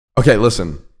Okay,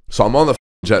 listen. So I'm on the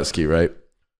jet ski, right?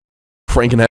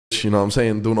 Cranking that, you know what I'm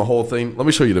saying? Doing the whole thing. Let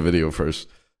me show you the video first.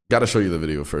 Gotta show you the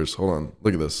video first. Hold on.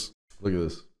 Look at this. Look at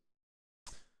this.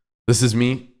 This is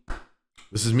me.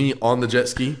 This is me on the jet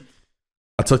ski.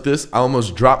 I took this. I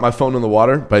almost dropped my phone in the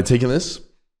water by taking this.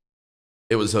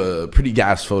 It was a pretty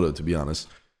gas photo, to be honest.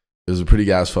 It was a pretty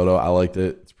gas photo. I liked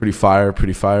it. It's pretty fire,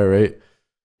 right?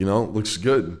 You know, looks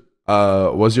good.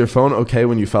 Was your phone okay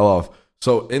when you fell off?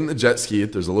 So in the jet ski,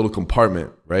 there's a little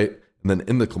compartment, right? And then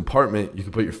in the compartment, you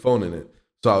can put your phone in it.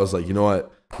 So I was like, you know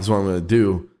what? This is what I'm going to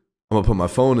do. I'm going to put my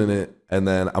phone in it, and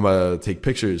then I'm going to take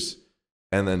pictures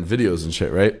and then videos and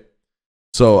shit, right?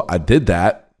 So I did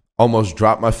that. Almost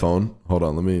dropped my phone. Hold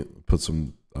on. Let me put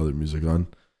some other music on.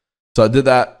 So I did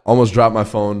that. Almost dropped my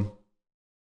phone.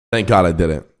 Thank God I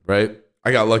didn't, right?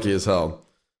 I got lucky as hell.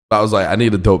 But I was like, I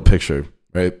need a dope picture,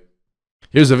 right?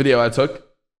 Here's a video I took.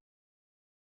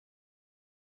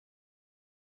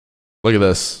 Look at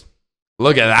this.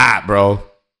 Look at that, bro.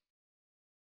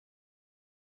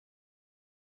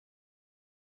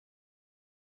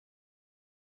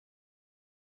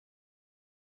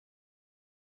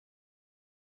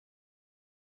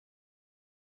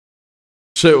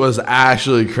 Shit was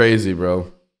actually crazy,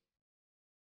 bro.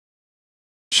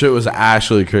 Shit was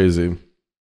actually crazy.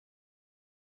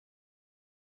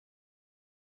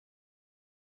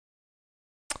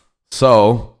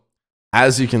 So,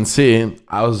 as you can see,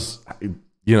 I was,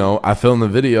 you know, I filmed the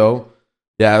video.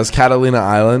 Yeah, it was Catalina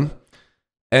Island.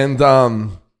 And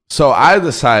so I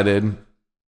decided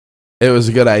it was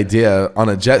a good idea. On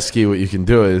a jet ski, what you can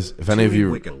do is, if any of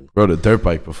you rode a dirt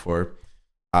bike before,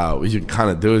 what you can kind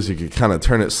of do is you can kind of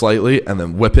turn it slightly and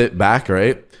then whip it back,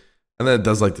 right? And then it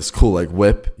does like this cool like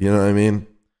whip, you know what I mean?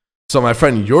 So my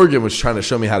friend Jorgen was trying to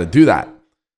show me how to do that.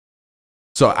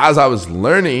 So as I was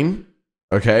learning,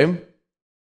 okay,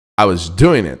 I was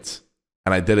doing it,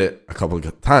 and I did it a couple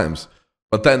of times.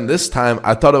 But then this time,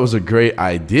 I thought it was a great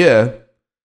idea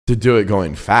to do it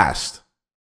going fast.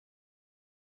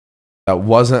 That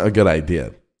wasn't a good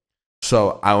idea.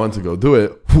 So I went to go do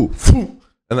it,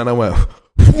 and then I went,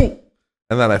 and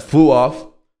then I flew off,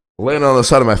 landed on the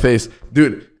side of my face.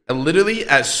 Dude, and literally,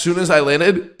 as soon as I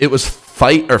landed, it was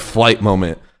fight or flight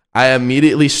moment. I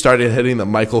immediately started hitting the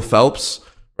Michael Phelps,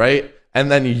 right?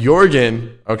 And then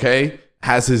Jorgen, okay,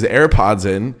 has his AirPods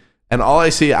in, and all I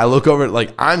see, I look over,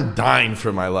 like, I'm dying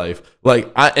for my life.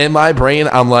 Like, in my brain,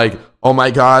 I'm like, oh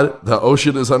my God, the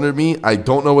ocean is under me. I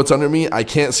don't know what's under me. I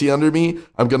can't see under me.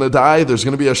 I'm going to die. There's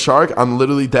going to be a shark. I'm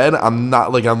literally dead. I'm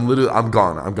not, like, I'm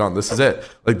gone. I'm gone. This is it.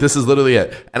 Like, this is literally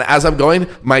it. And as I'm going,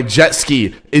 my jet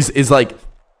ski is like,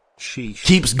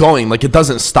 keeps going. Like, it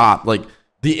doesn't stop. Like,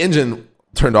 the engine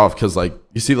turned off because, like,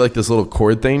 you see, like, this little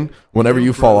cord thing? Whenever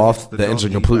you fall off, the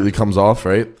engine completely comes off,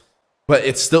 right? But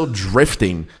it's still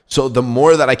drifting. So the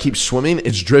more that I keep swimming,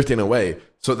 it's drifting away.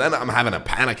 So then I'm having a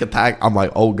panic attack. I'm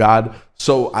like, oh God.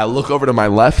 So I look over to my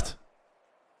left.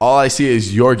 All I see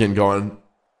is Jorgen going.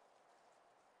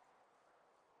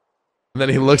 And then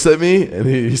he looks at me and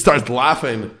he starts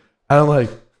laughing. And I'm like,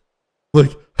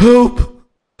 help.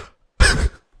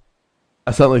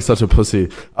 I sound like such a pussy.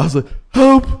 I was like,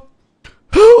 help.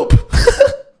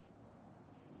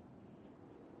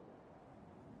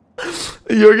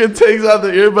 Jorgen takes out the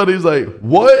earbud. He's like,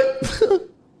 what?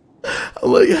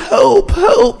 I'm like, help.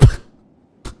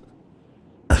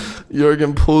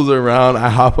 Jorgen pulls around. I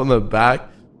hop on the back.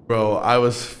 Bro, I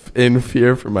was in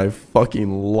fear for my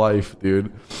fucking life,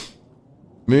 dude.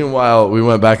 Meanwhile, we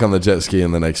went back on the jet ski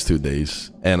in the next 2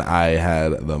 days, and I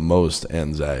had the most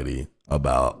anxiety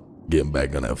about getting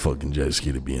back on that fucking jet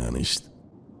ski, to be honest.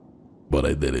 But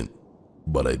I didn't.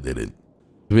 To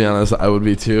be honest, I would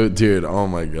be too. Dude, oh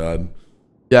my God.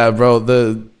 Yeah, bro,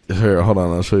 here, hold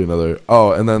on, I'll show you another.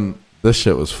 Oh, and then this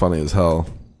shit was funny as hell.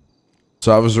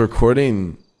 So I was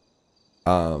recording,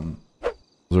 Daff,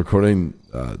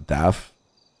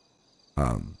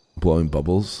 blowing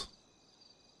bubbles,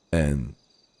 and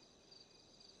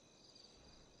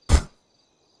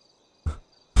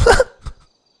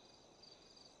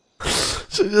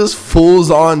she just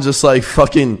fools on, just like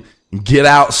fucking get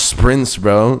out sprints,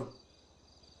 bro.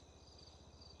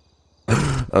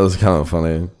 That was kind of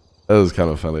funny.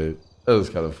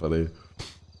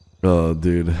 Oh,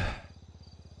 dude.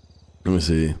 Let me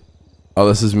see. Oh,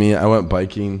 this is me. I went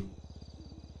biking.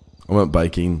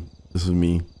 This is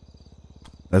me.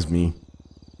 That's me.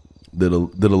 Did a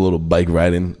little bike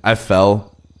riding. I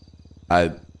fell.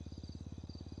 I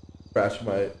scratched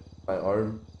my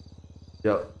arm.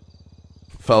 Yep.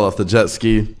 Fell off the jet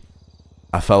ski.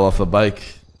 I fell off the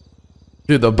bike.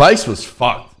 Dude, the bikes was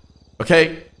fucked.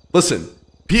 Okay? Listen,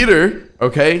 Peter,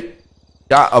 okay,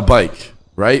 got a bike,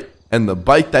 right? and the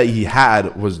bike that he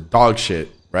had was dog shit,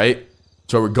 right?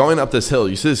 So we're going up this hill.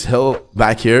 You see this hill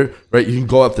back here, right? You can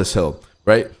go up this hill,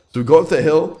 right? So we go up the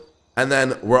hill, and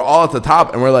then we're all at the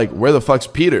top, and we're like, where the fuck's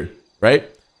Peter, right?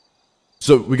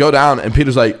 So we go down, and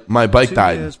Peter's like, my bike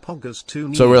died.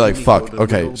 So we're like, fuck,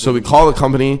 okay. So we call the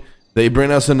company. They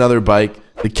bring us another bike.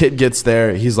 The kid gets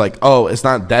there. He's like, oh, it's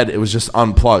not dead. It was just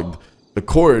unplugged. The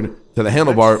cord to the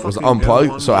handlebar was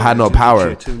unplugged, so it had no power,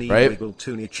 right? Hey,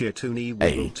 appreciate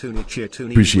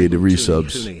the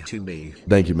resubs.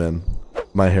 Thank you, man.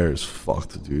 My hair is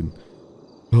fucked, dude.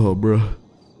 Oh, bro.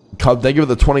 Cub, they give it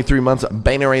the 23 months.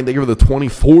 Bannerang, they give it the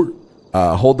 24.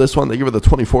 Hold this one. They give it the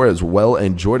 24 as well.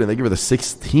 And Jordan, they give it the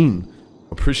 16.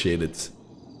 Appreciate it.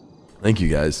 Thank you,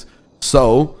 guys.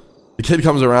 So the kid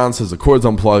comes around, says the cord's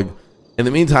unplugged. In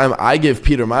the meantime, I give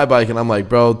Peter my bike, and I'm like,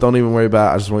 bro, don't even worry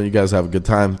about it. I just want you guys to have a good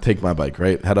time. Take my bike,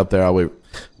 right? Head up there. I'll wait.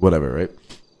 Whatever, right?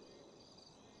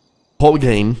 Whole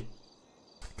game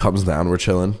comes down. We're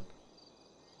chilling.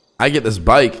 I get this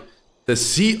bike. The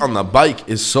seat on the bike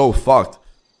is so fucked.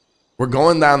 We're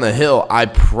going down the hill. I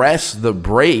press the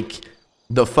brake.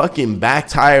 The fucking back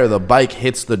tire of the bike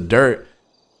hits the dirt,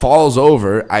 falls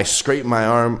over. I scrape my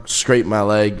arm, scrape my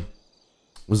leg. It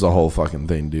was the whole fucking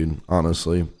thing, dude.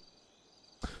 Honestly.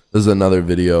 This is another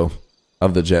video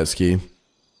of the jet ski.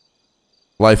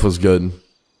 Life was good.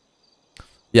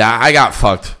 Yeah, I got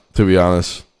fucked, to be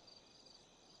honest.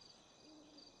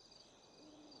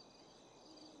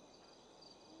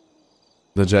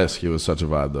 The jet ski was such a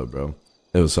vibe, though, bro.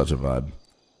 It was such a vibe.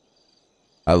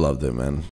 I loved it, man.